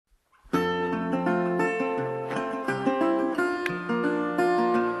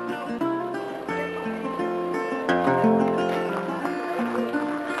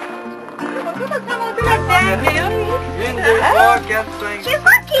1, 2, 3, 4, 5, 6, 7,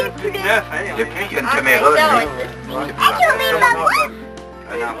 8, 9. Depuis qu'il y a une caméra,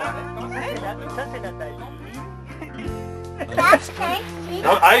 Ça, c'est la taille.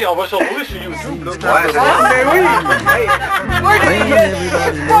 Hey, on va se retrouver sur YouTube, là. Ouais,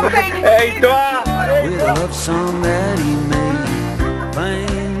 Hey, toi! With a love song that he made,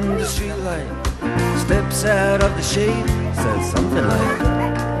 find the street light, steps out of the shade, says something like,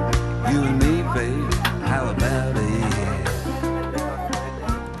 you and me, babe, how about it?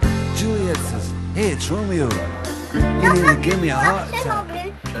 Juliet says, hey, it's Romeo, you need to give me a heart attack.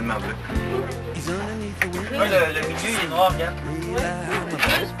 He's underneath the window. Le milieu, il est noir, regarde.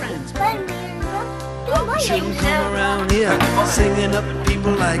 Shouldn't come around here singing up at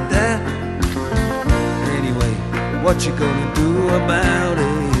people like that. Anyway, what you gonna do about it?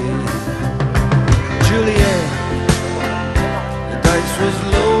 Juliet, the dice was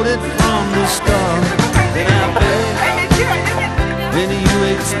loaded from the start. Then I bet, then you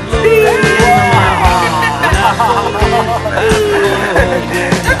exploded in my heart. And I floated,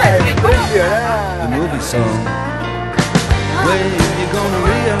 the movie song. When you gonna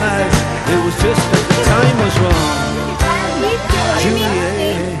realize it was just that the time was wrong,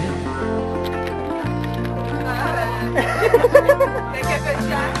 Juliet.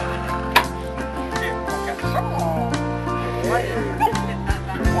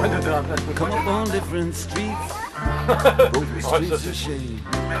 Come up on different streets, both streets of shame,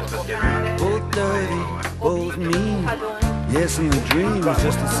 both dirty, both mean. Yes, and the dream was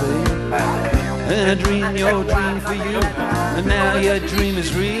just the same. And I dreamed your dream for you, and now your dream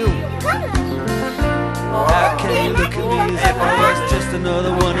is real. How can you look at me as if I was just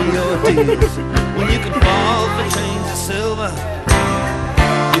another one of your deals? When you can fall for chains of silver,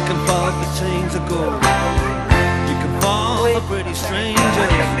 you can fall for chains of gold, you can fall for pretty strangers,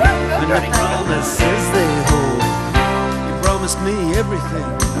 and the promises they hold. You promised me everything,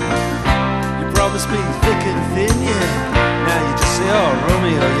 you promised me thick and thin, yeah. Now you just say, oh,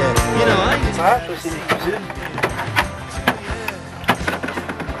 Romeo, yeah. You know, I used to... Ça, c'est les cuisines.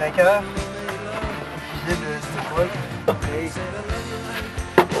 5 heures. Cuisine de c'était quoi?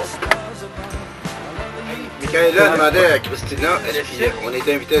 Michaela demandait à Christina, est-ce qu'on est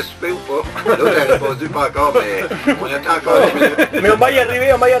invité à souper ou pas? L'autre a répondu pas encore, mais on attend encore 10 minutes. Mais on va y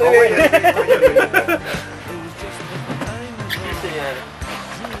arriver, on va y arriver.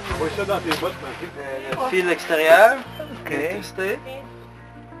 On va ça dans tes bottes, Le fil extérieur. L'électricité.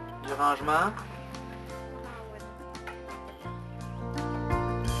 Du rangement.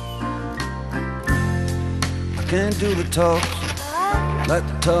 I can't do the talk like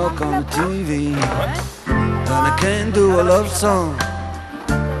the talk on the TV, and I can't do a love song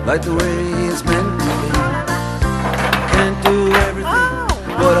like the way it's meant to be. I can't do everything,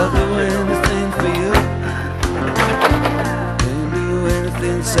 but I'll do anything for you. Can't do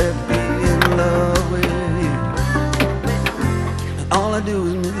anything except be in love with you. And all I do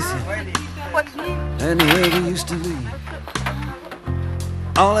is miss you, and the way we used to be.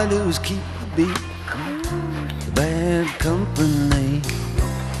 All I do is keep the beat, the bad company.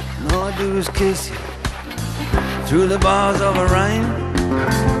 And all I do is kiss you through the bars of a rhyme.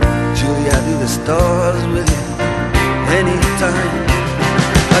 Julie, I do the stars with you anytime.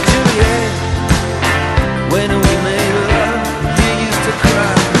 Juliet, when we made love, you used to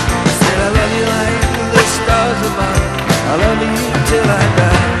cry. I said I love you like the stars above. I love you till I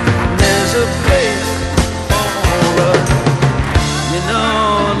die. And there's a place for us, you know,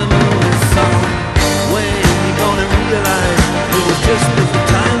 the movie song. When you gonna realize it was just that the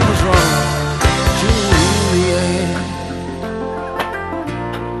time was wrong, Juliet.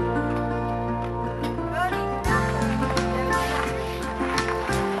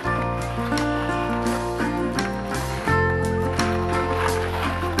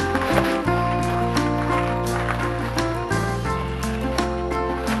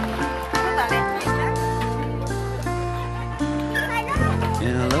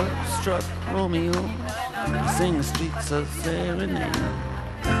 In a love-struck Romeo, sing the streets of serenade,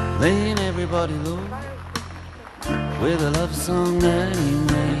 laying everybody low with a love song that he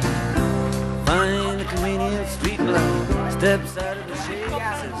made. Find a convenient street light, steps out of the shade,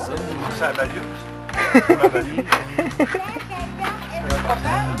 says something. Ça value.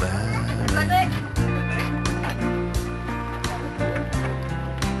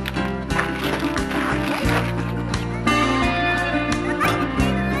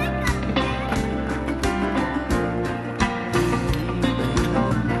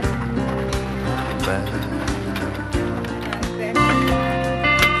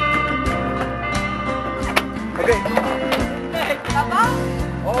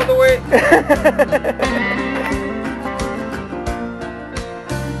 All the way.